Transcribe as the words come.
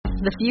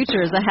The future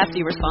is a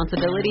hefty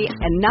responsibility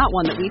and not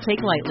one that we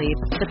take lightly.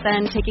 But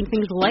then taking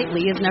things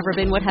lightly has never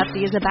been what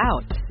Hefty is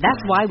about.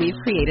 That's why we've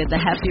created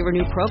the Hefty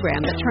Renew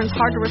program that turns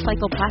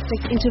hard-to-recycle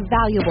plastics into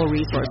valuable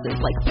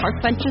resources like park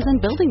benches and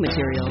building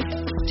materials.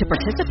 To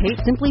participate,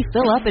 simply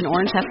fill up an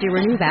orange Hefty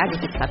Renew bag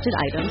with accepted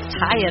items,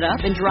 tie it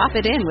up, and drop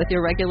it in with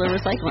your regular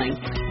recycling.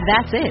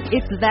 That's it.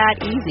 It's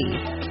that easy.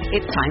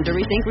 It's time to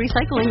rethink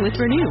recycling with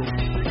Renew.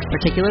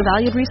 Particular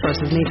valued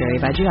resources may vary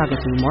by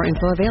geography. More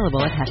info available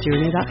at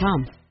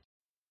heftyrenew.com.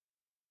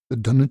 The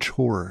Dunwich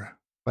Horror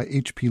by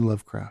H.P.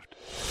 Lovecraft.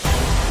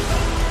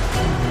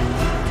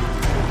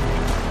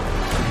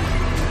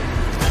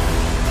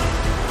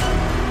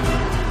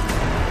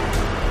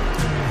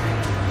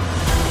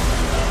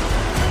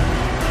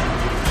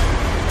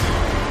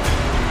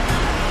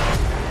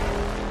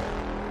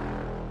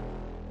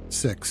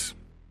 Six.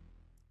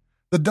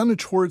 The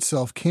Dunwich Horror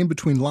itself came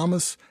between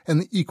Lammas and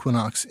the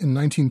equinox in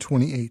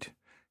 1928,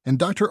 and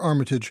Dr.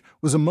 Armitage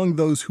was among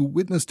those who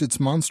witnessed its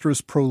monstrous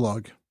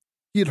prologue.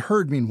 He had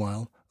heard,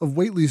 meanwhile, of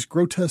Whately's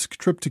grotesque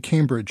trip to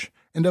Cambridge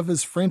and of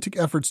his frantic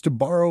efforts to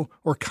borrow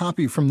or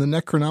copy from the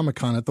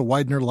Necronomicon at the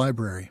Widener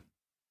Library.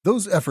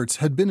 Those efforts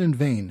had been in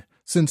vain,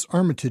 since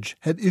Armitage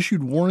had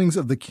issued warnings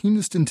of the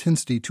keenest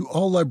intensity to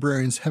all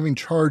librarians having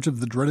charge of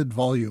the dreaded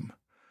volume.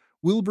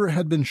 Wilbur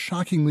had been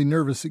shockingly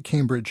nervous at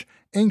Cambridge,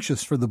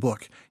 anxious for the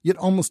book, yet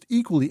almost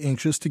equally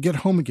anxious to get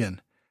home again,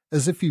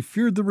 as if he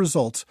feared the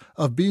results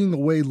of being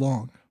away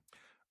long.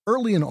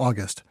 Early in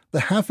August,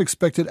 the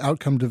half-expected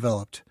outcome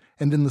developed,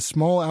 and in the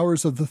small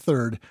hours of the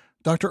 3rd,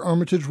 Dr.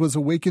 Armitage was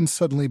awakened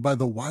suddenly by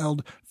the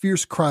wild,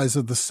 fierce cries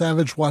of the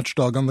savage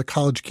watchdog on the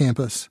college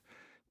campus.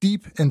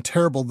 Deep and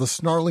terrible, the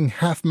snarling,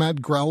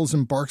 half-mad growls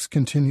and barks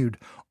continued,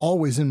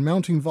 always in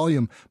mounting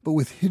volume, but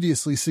with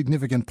hideously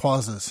significant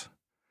pauses.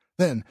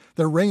 Then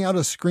there rang out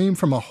a scream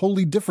from a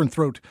wholly different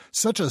throat,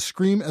 such a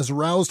scream as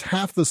roused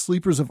half the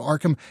sleepers of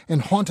Arkham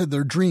and haunted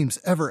their dreams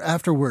ever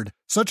afterward,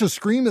 such a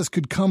scream as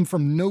could come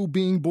from no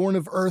being born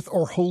of earth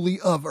or wholly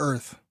of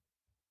earth.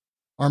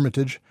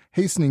 Armitage,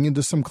 hastening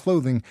into some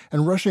clothing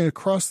and rushing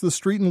across the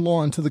street and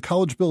lawn to the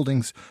college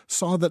buildings,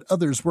 saw that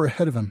others were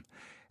ahead of him,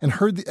 and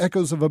heard the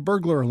echoes of a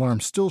burglar alarm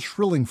still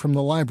shrilling from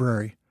the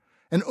library.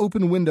 An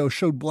open window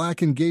showed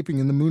black and gaping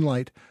in the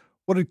moonlight.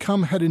 What had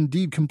come had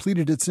indeed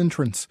completed its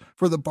entrance,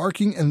 for the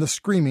barking and the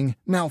screaming,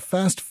 now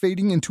fast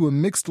fading into a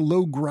mixed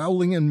low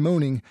growling and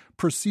moaning,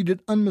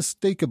 proceeded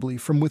unmistakably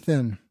from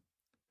within.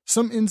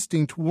 Some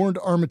instinct warned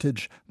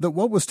Armitage that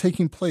what was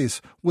taking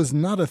place was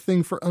not a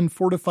thing for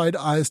unfortified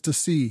eyes to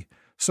see,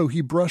 so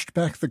he brushed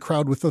back the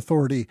crowd with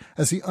authority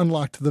as he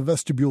unlocked the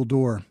vestibule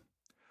door.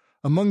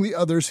 Among the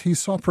others he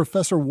saw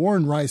Professor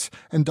Warren Rice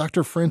and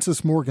Dr.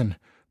 Francis Morgan,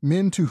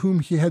 men to whom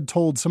he had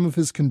told some of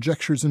his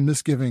conjectures and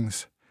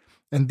misgivings,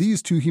 and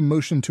these two he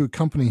motioned to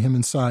accompany him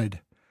inside.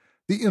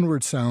 The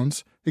inward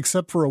sounds,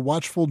 except for a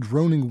watchful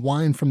droning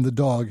whine from the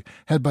dog,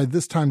 had by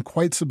this time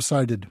quite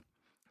subsided.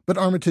 But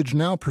Armitage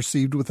now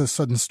perceived with a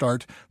sudden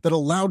start that a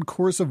loud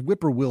chorus of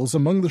whippoorwills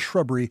among the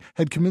shrubbery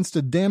had commenced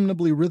a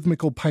damnably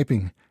rhythmical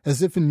piping,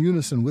 as if in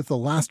unison with the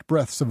last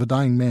breaths of a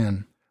dying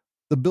man.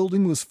 The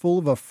building was full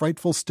of a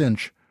frightful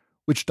stench,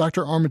 which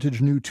Dr.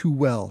 Armitage knew too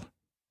well,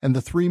 and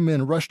the 3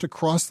 men rushed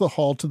across the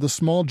hall to the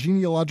small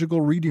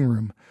genealogical reading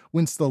room,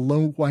 whence the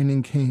low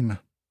whining came.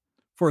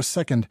 For a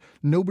second,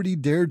 nobody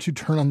dared to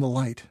turn on the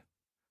light.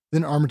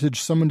 Then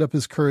Armitage summoned up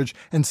his courage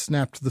and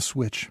snapped the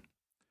switch.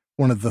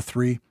 One of the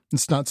 3,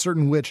 it's not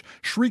certain which,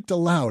 shrieked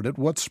aloud at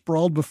what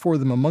sprawled before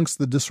them amongst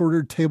the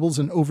disordered tables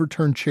and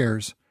overturned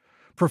chairs.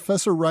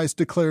 Professor Rice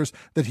declares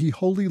that he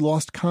wholly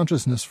lost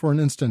consciousness for an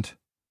instant,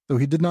 though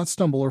he did not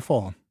stumble or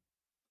fall.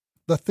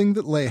 The thing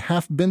that lay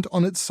half bent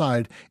on its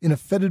side in a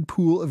fetid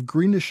pool of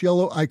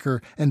greenish-yellow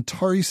ichor and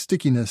tarry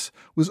stickiness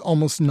was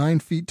almost 9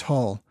 feet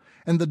tall,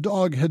 and the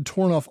dog had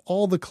torn off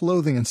all the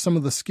clothing and some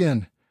of the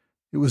skin.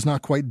 It was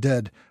not quite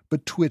dead,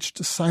 but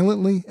twitched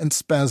silently and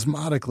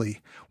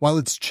spasmodically, while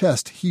its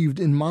chest heaved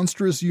in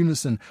monstrous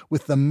unison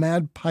with the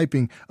mad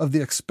piping of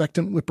the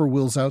expectant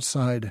whippoorwills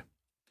outside.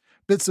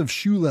 Bits of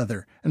shoe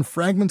leather and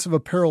fragments of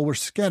apparel were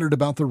scattered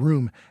about the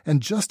room,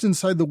 and just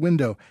inside the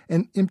window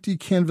an empty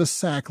canvas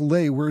sack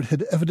lay where it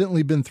had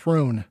evidently been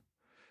thrown.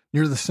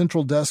 Near the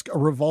central desk a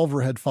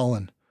revolver had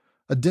fallen,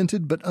 a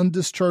dented but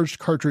undischarged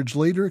cartridge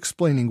later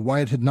explaining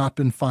why it had not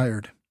been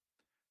fired.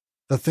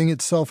 The thing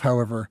itself,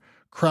 however,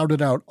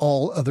 crowded out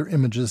all other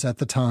images at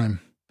the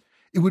time.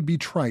 It would be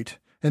trite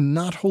and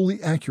not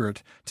wholly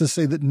accurate to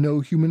say that no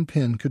human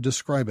pen could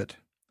describe it.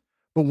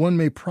 But one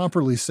may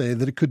properly say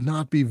that it could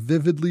not be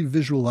vividly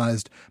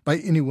visualized by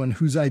anyone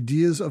whose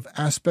ideas of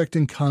aspect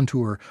and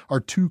contour are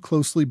too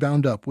closely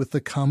bound up with the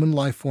common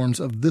life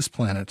forms of this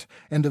planet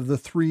and of the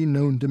 3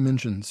 known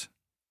dimensions.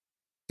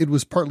 It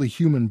was partly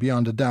human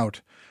beyond a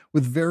doubt,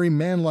 with very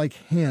man-like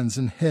hands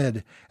and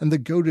head, and the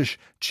goatish,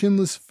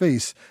 chinless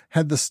face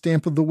had the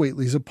stamp of the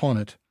Whateleys upon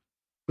it.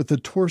 But the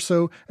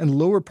torso and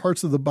lower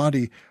parts of the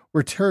body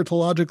were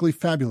teratologically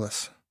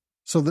fabulous,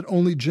 so that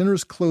only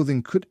generous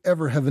clothing could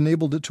ever have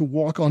enabled it to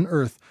walk on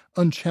earth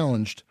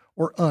unchallenged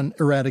or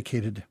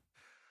uneradicated.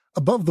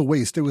 Above the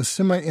waist it was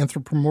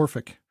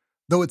semi-anthropomorphic,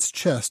 though its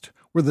chest,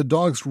 where the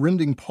dog's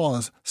rending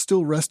paws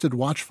still rested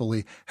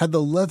watchfully, had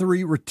the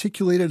leathery,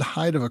 reticulated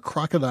hide of a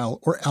crocodile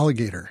or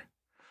alligator.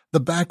 The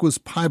back was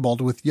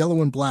piebald with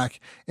yellow and black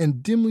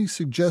and dimly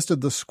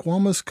suggested the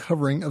squamous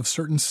covering of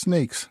certain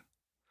snakes.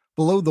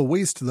 Below the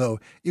waist, though,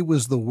 it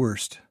was the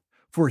worst,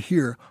 for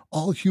here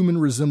all human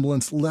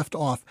resemblance left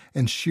off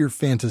and sheer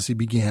fantasy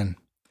began.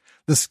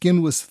 The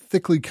skin was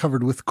thickly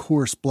covered with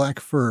coarse black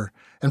fur,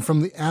 and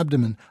from the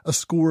abdomen a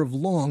score of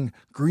long,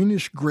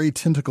 greenish-gray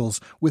tentacles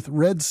with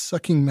red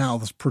sucking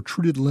mouths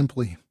protruded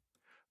limply.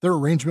 Their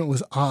arrangement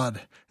was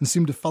odd and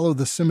seemed to follow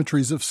the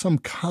symmetries of some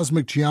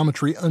cosmic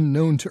geometry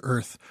unknown to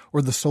Earth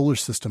or the solar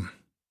system.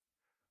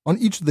 On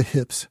each of the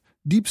hips,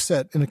 deep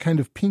set in a kind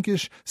of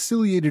pinkish,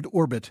 ciliated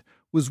orbit,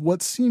 was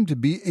what seemed to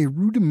be a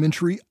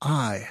rudimentary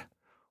eye,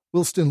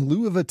 whilst in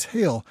lieu of a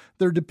tail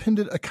there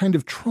depended a kind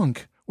of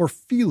trunk or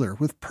feeler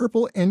with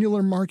purple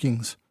annular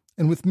markings,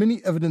 and with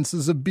many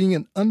evidences of being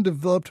an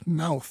undeveloped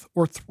mouth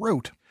or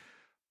throat.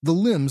 The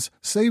limbs,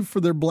 save for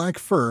their black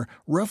fur,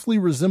 roughly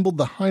resembled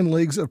the hind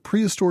legs of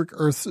prehistoric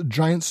Earth's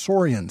giant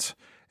saurians,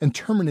 and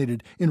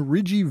terminated in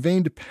ridgy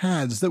veined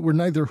pads that were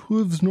neither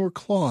hooves nor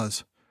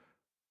claws.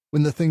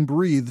 When the thing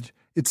breathed,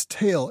 its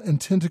tail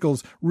and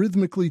tentacles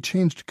rhythmically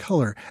changed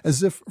color,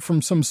 as if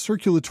from some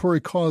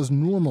circulatory cause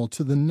normal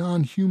to the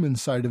non-human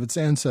side of its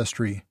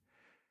ancestry.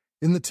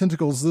 In the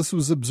tentacles this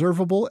was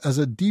observable as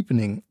a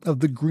deepening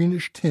of the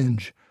greenish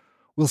tinge,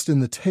 whilst in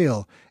the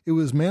tail it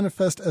was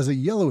manifest as a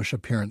yellowish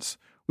appearance,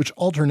 which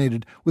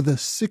alternated with a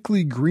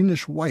sickly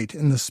greenish-white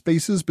in the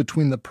spaces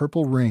between the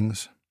purple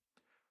rings.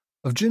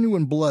 Of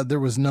genuine blood there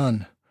was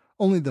none,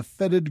 only the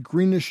fetid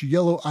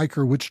greenish-yellow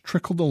ichor which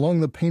trickled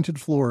along the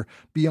painted floor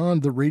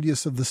beyond the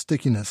radius of the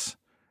stickiness,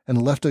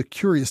 and left a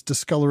curious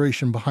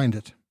discoloration behind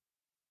it.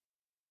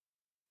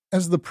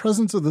 As the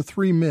presence of the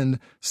three men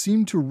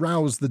seemed to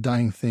rouse the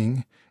dying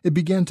thing, it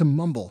began to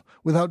mumble,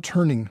 without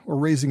turning or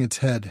raising its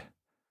head.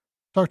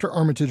 Dr.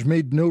 Armitage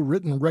made no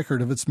written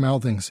record of its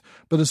mouthings,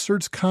 but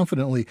asserts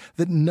confidently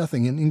that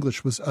nothing in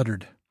English was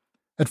uttered.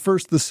 At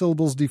first the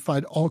syllables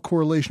defied all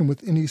correlation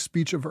with any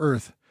speech of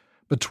Earth,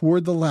 but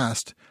toward the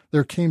last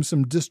there came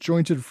some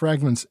disjointed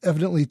fragments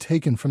evidently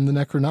taken from the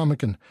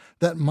Necronomicon,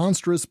 that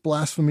monstrous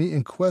blasphemy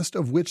in quest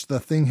of which the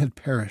thing had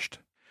perished.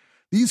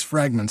 These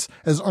fragments,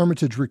 as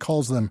Armitage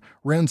recalls them,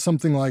 ran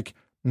something like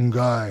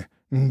Ngai,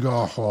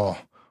 Ngaha,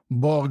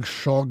 Bog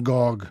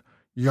Shogog,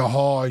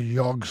 Yaha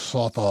Yog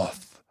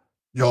Sothoth,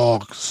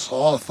 Yog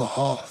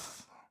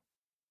Sothoth.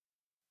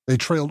 They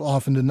trailed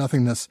off into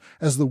nothingness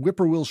as the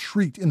whippoorwill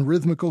shrieked in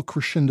rhythmical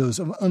crescendos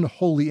of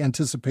unholy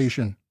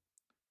anticipation.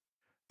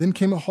 Then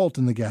came a halt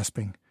in the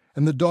gasping,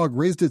 and the dog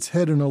raised its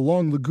head in a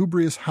long,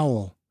 lugubrious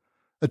howl.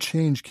 A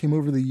change came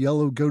over the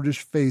yellow,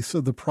 goatish face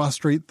of the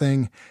prostrate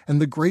thing, and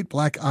the great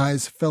black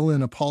eyes fell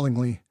in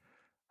appallingly.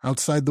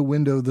 Outside the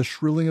window, the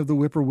shrilling of the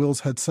whippoorwills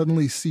had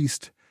suddenly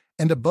ceased,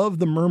 and above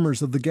the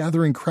murmurs of the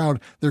gathering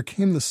crowd there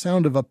came the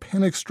sound of a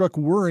panic-struck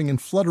whirring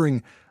and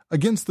fluttering.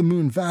 Against the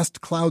moon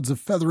vast clouds of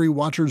feathery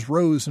watchers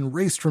rose and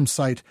raced from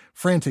sight,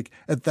 frantic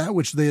at that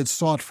which they had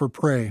sought for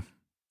prey.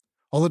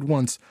 All at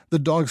once the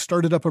dog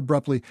started up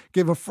abruptly,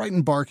 gave a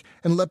frightened bark,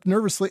 and leapt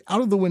nervously out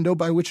of the window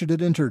by which it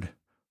had entered.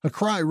 A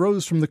cry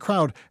rose from the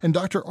crowd, and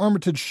Dr.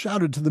 Armitage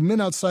shouted to the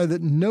men outside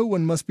that no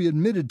one must be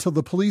admitted till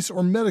the police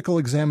or medical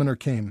examiner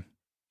came.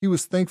 He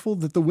was thankful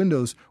that the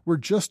windows were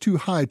just too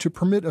high to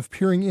permit of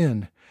peering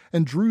in,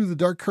 and drew the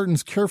dark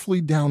curtains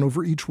carefully down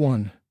over each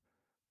one.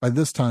 By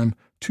this time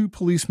 2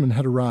 policemen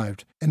had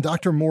arrived, and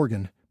Dr.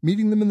 Morgan,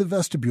 meeting them in the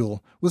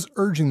vestibule, was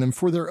urging them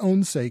for their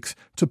own sakes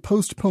to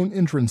postpone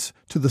entrance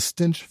to the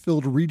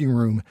stench-filled reading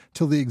room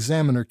till the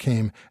examiner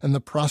came and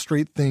the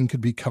prostrate thing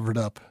could be covered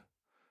up.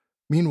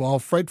 Meanwhile,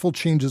 frightful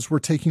changes were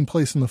taking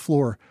place on the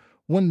floor.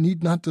 One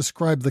need not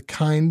describe the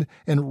kind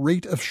and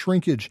rate of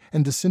shrinkage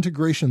and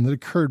disintegration that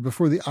occurred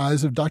before the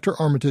eyes of Dr.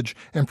 Armitage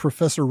and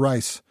Professor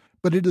Rice,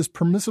 but it is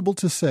permissible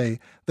to say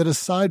that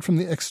aside from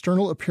the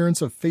external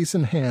appearance of face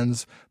and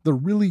hands, the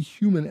really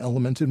human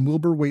element in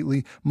Wilbur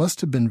Whately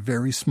must have been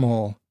very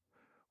small.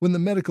 When the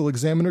medical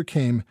examiner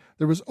came,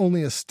 there was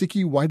only a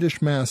sticky whitish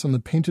mass on the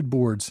painted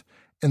boards,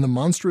 and the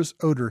monstrous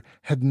odor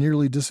had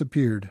nearly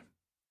disappeared.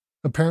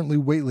 Apparently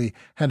Whately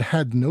had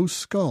had no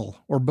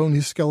skull or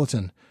bony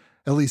skeleton,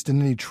 at least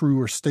in any true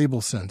or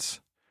stable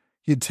sense.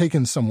 He had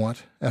taken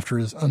somewhat after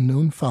his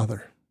unknown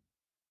father.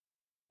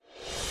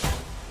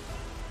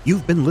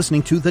 You've been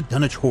listening to The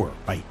Dunwich Horror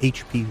by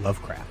H.P.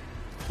 Lovecraft.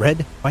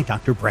 Read by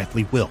Dr.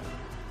 Bradley Will.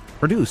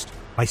 Produced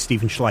by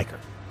Stephen Schleicher.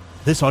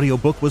 This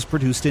audiobook was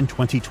produced in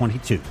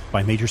 2022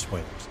 by Major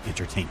Spoilers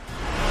Entertainment.